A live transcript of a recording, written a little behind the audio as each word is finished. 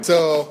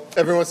So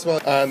every once in a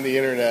while on the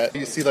internet,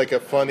 you see like a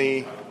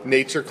funny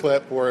nature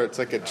clip where it's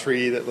like a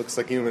tree that looks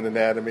like human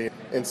anatomy.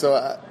 And so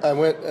I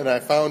went and I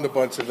found a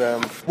bunch of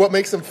them. What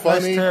makes them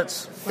funny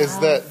is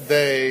that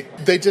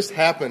they just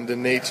happened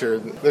in nature.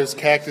 There's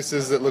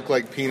cactuses that look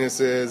like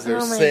penises.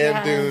 There's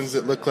sand dunes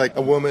that look like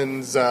a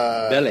woman's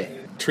belly.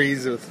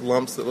 Trees with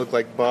lumps that look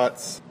like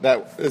butts.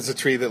 That is a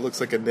tree that looks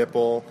like a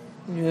nipple.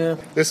 Yeah.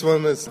 This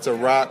one it's a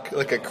rock,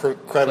 like a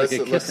crevice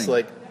that looks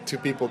like two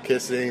people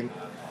kissing.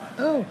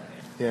 Oh.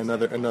 Yeah,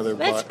 another butt.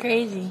 That's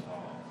crazy.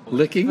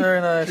 Licking?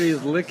 Very nice.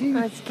 Trees licking?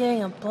 Oh, it's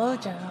getting a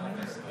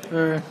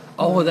blowjob.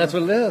 Oh, that's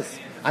what it is.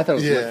 I thought it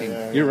was licking.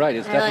 Yeah. You're right.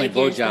 It's definitely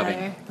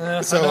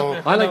blowjobbing.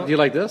 So Do you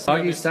like this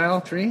doggy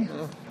style tree?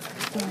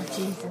 Oh,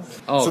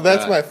 Jesus. Oh, so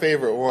that's God. my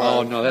favorite one.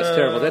 Oh no, that's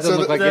terrible. That doesn't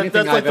look like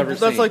anything I've ever seen.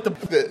 That's like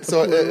the.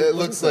 So it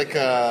looks like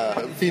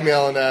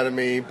female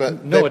anatomy,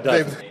 but No, it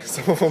doesn't.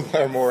 some of them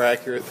are more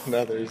accurate than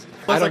others.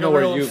 I don't know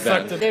where you've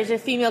been. There's a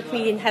female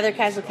comedian, Heather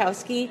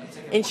Kozlowski,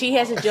 and she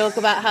has a joke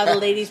about how the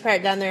ladies'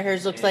 part down there,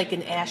 hers looks like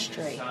an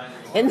ashtray.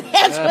 And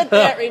that's what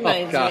that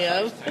reminds me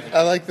of.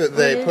 I like that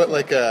they put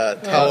like a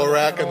towel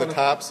rack on the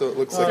top, so it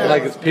looks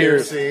like it's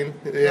piers. scene.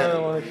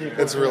 Yeah,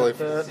 it's really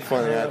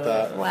funny. I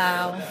thought.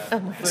 Wow.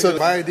 So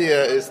my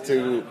idea is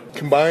to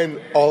combine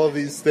all of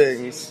these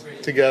things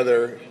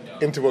together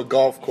into a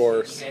golf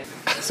course.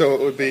 So it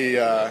would be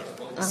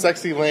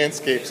Sexy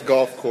Landscapes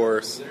Golf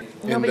Course.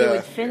 Nobody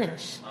would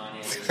finish.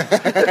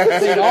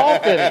 They'd all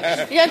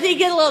finish. You have to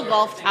get a little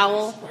golf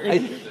towel.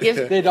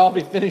 They'd all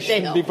be finished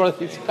before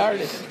they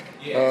started.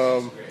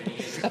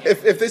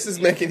 If this is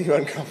making you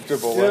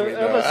uncomfortable, let me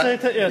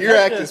know. Your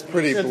act is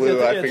pretty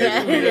blue. I figured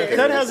it'd be okay.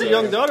 Ted has a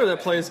young daughter that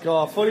plays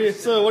golf. What do you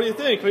think?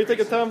 What do you think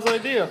of Tom's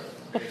idea?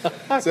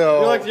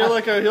 So you're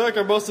like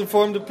our most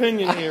informed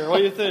opinion here. What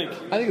do you think?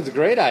 I think it's a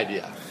great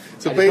idea.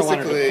 So I just don't want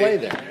her to basically, play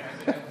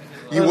there.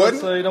 you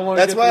wouldn't. So you don't want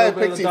to That's get why I the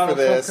little picked bit you of for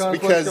the Donald this Trump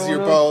because conflict you're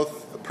going on?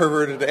 both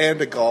perverted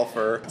and a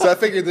golfer. So I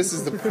figured this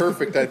is the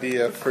perfect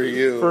idea for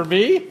you. For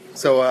me?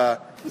 So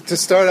to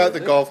start out the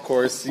golf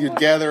course, you'd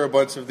gather a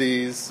bunch of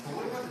these.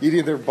 You'd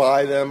either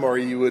buy them or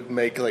you would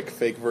make like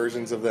fake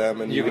versions of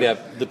them, and You could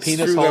have the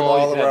penis strew them hole,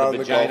 all you could have around the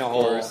the vagina golf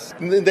hole. course.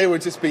 And then they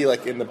would just be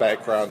like in the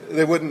background.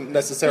 They wouldn't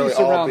necessarily You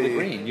all surround be the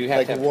green. You have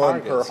like to have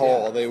one per targets,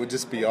 hole. yeah. They would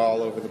just be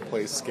all over the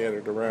place,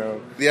 scattered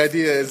around. The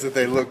idea is that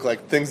they look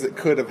like things that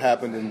could have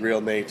happened in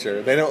real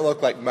nature. They don't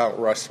look like Mount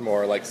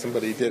Rushmore, like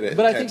somebody did it.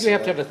 But I think you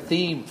have to have a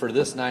theme for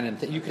this 9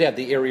 and you could have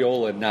the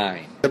areola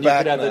 9. The you back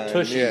could have 9, the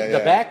tushy. yeah, The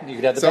yeah. back. You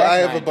could have the So back I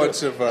have 9 a bunch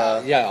too. of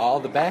all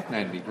the back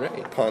 9 would be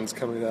great. puns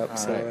coming up.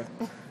 So.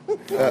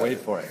 I'll wait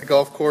for it. The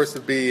golf course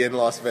would be in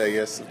Las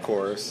Vegas, of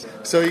course.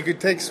 So you could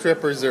take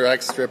strippers or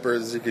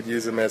ex-strippers, you could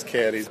use them as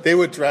caddies. They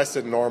would dress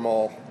in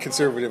normal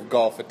conservative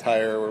golf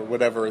attire or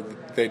whatever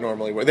they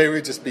normally wear. They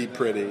would just be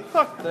pretty.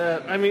 Fuck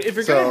that. I mean, if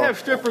you're going to have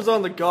strippers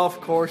on the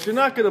golf course, you're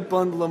not going to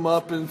bundle them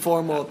up in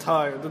formal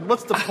attire. Then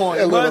what's the point?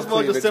 A You might little as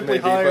well just cleavage simply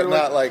maybe, hire. but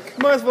not like...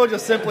 Might as well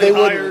just simply They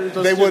hire. wouldn't,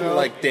 Just, they wouldn't you know,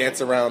 like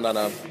dance around on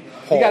a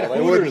hole. You got It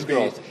Hooters wouldn't be-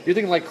 girls. You're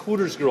thinking like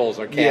Hooters girls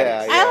are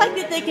Yeah, caddies. I like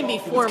that they can be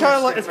formal.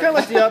 It's kind of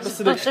like the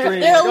opposite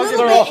extreme. They're a Don't get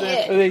little me wrong.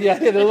 bit. Yeah,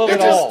 they're a little They're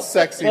bit old. just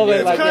sexy Oh, they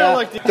men. like It's kind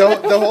of that.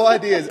 like The whole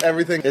idea is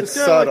everything, it's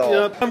kinda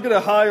subtle. like, I'm going to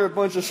hire a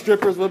bunch of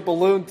strippers with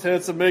balloon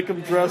tits and make them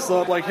dress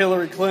up like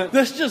Hillary Clinton.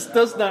 This just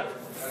does not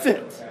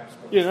fit,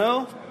 you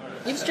know?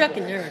 You've struck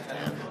a nerve,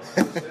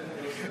 Tom.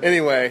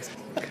 Anyway,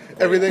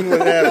 everything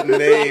would have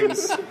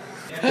names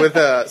with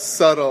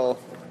subtle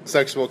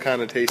sexual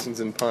connotations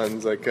and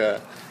puns, like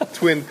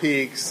Twin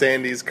Peaks,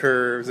 Sandy's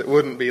Curves. It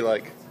wouldn't be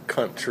like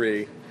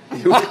country.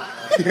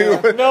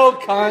 No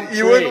country.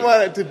 You wouldn't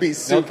want it to be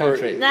super.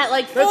 country. Not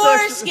like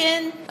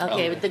foreskin.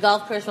 Okay, but the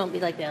golf course won't be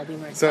like that. It'll be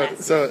more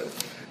classy. So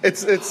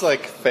it's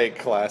like fake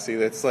classy.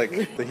 It's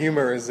like the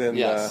humor is in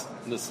Yes,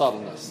 the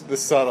subtleness. the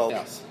subtle.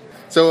 Yes.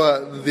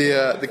 So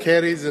the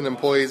caddies and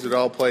employees would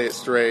all play it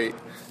straight,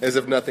 as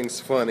if nothing's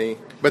funny.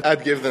 But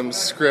I'd give them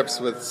scripts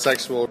with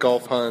sexual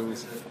golf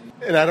puns.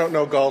 And I don't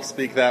know golf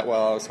speak that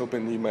well. I was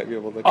hoping you might be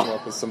able to come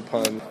up with some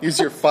puns. Use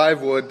your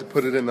 5-wood to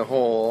put it in the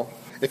hole.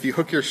 If you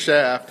hook your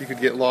shaft, you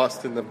could get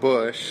lost in the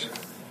bush.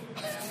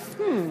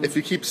 If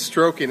you keep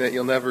stroking it,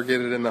 you'll never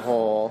get it in the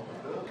hole.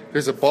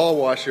 There's a ball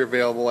washer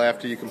available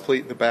after you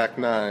complete the back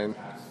 9.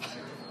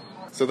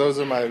 So those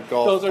are my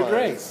golf Those are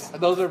puns.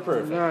 great. Those are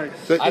perfect. Nice.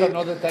 So I don't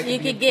know that You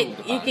can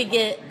could be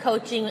get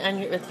coaching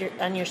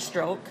on your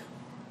stroke.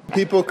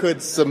 People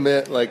could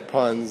submit like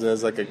puns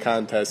as like a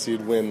contest.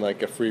 You'd win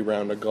like a free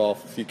round of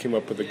golf if you came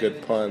up with a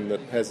good pun that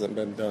hasn't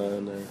been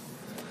done.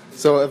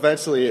 So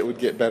eventually it would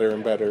get better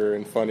and better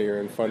and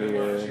funnier.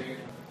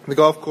 The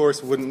golf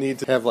course wouldn't need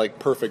to have like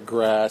perfect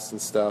grass and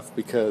stuff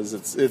because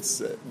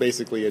it's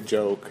basically a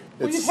joke.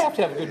 Well, you'd have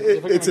to have a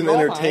good. It's an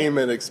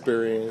entertainment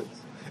experience.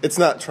 It's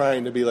not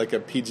trying to be like a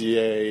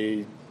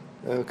PGA.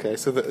 Okay,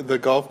 so the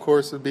golf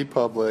course would be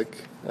public.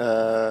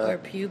 Or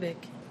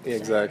pubic.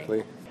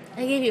 Exactly.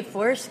 I gave you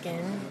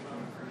foreskin.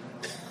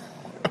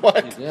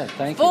 What? Yeah,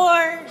 thank you.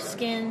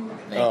 Foreskin.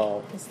 Like,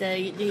 Oh. Instead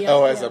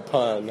of As a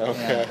pun.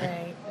 Okay.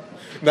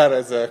 Right. Not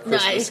as a No,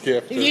 Christmas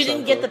gift. Or you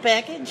didn't get the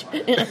something.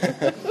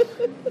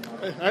 package?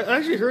 I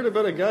actually heard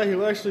about a guy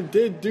who actually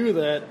did do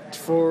that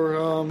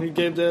for, he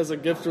gave that as a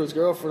gift to his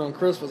girlfriend on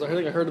Christmas. I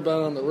think I heard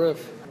about it on the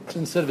Riff. So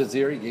instead of his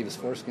ear, he gave his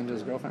foreskin to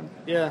his girlfriend?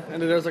 Yeah, and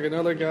then there's like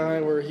another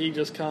guy where he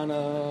just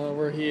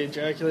where he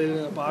ejaculated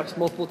in a box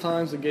multiple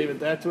times and gave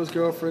that to his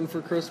girlfriend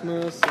for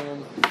Christmas.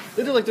 And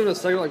they did doing a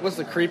segment like, what's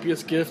the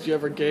creepiest gift you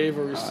ever gave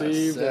or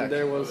received? Sick. And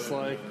there was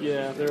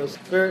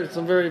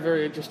some very,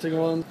 very interesting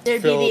ones.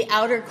 There'd be the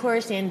outer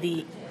course and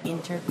the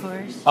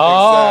intercourse.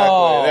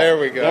 Oh, Exactly. There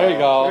we go. There you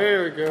go.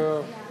 There we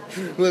go.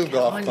 Little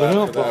golf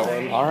clap for that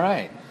one. All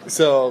right.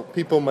 So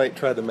people might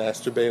try to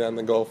masturbate on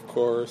the golf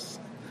course.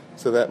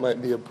 So that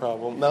might be a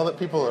problem. Now that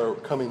people are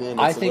coming in, it's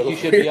I think a you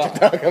little should weird be. to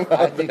talk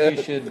about I think that.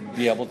 you should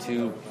be able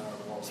to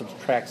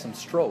subtract some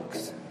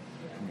strokes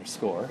from your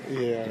score. Yeah,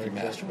 If you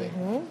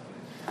masturbate.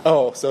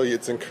 Oh, so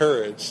it's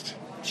encouraged.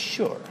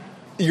 Sure.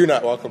 You're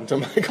not welcome to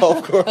my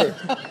golf course.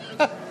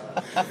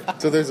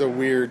 So there's a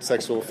weird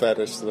sexual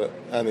fetish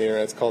on the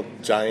internet. It's called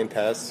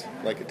giantess,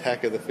 like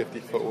Attack of the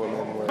 50-Foot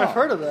Woman. Where, I've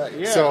heard of that,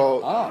 yeah.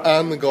 So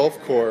on the golf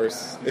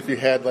course, if you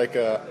had like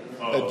a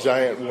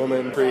giant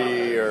woman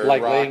tree or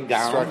Like rock laying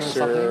down or something,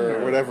 structure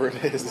or- or whatever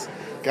it is,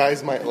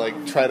 guys might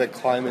like try to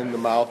climb in the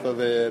mouth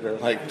of it or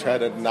like try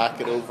to knock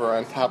it over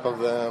on top of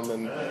them,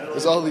 and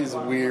there's all these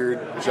weird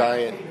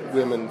giant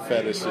women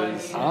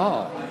fetishes.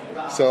 Oh,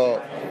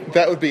 So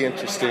that would be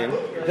interesting.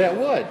 that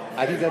would.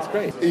 I think that's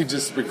great. You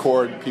just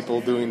record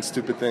people doing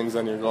stupid things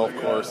on your golf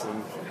course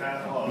and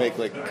make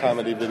like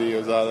comedy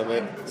videos out of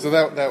it. So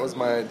that was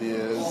my idea,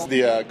 is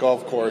the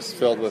golf course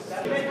filled with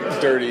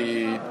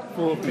dirty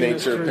Full of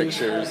penis nature trees.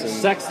 pictures and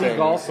Sexy things.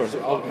 golf course.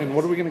 Oh, and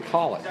what are we going to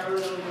call it?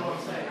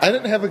 I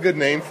didn't have a good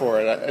name for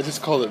it. I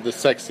just called it the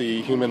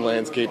Sexy Human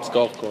Landscapes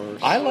Golf Course.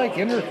 I like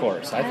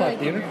intercourse. I thought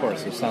the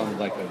intercourse would sound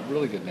like a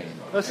really good name.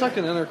 That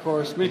second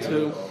intercourse, me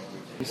too.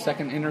 The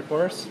second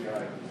intercourse?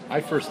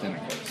 I first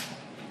intercourse.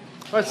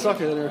 I suck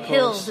at intercourse.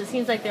 Hills. It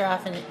seems like they're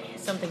often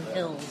something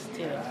hills,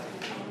 too.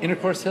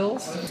 Intercourse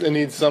Hills? It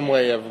needs some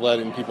way of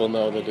letting people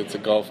know that it's a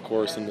golf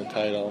course in the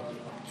title.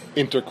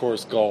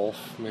 Intercourse golf,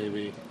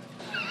 maybe.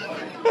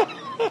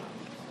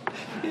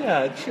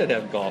 Yeah, it should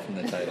have golf in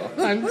the title.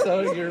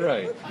 So you're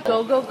right.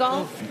 Go-go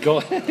golf? Go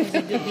It'd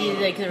be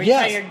like the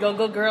Yes. retired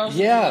go-go girls?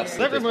 Yes.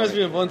 That reminds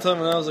me of one time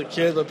when I was a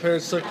kid. My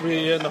parents took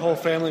me and the whole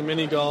family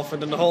mini golf,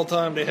 and then the whole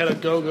time they had a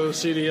go-go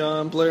CD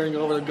on, blaring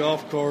over the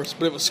golf course,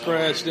 but it was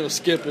scratched and it was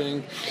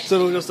skipping.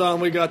 So it was just on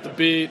We Got the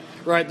Beat,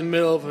 right in the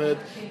middle of it.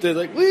 They're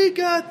like, we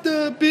got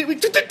the beat, we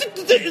got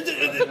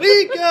the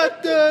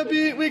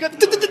beat, we got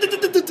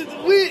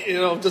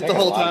just the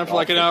whole time for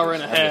like an hour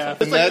and a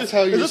half. And that's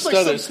how your is this like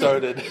stutter some-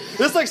 started. Is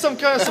this like some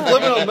kind of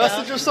subliminal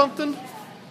message or something?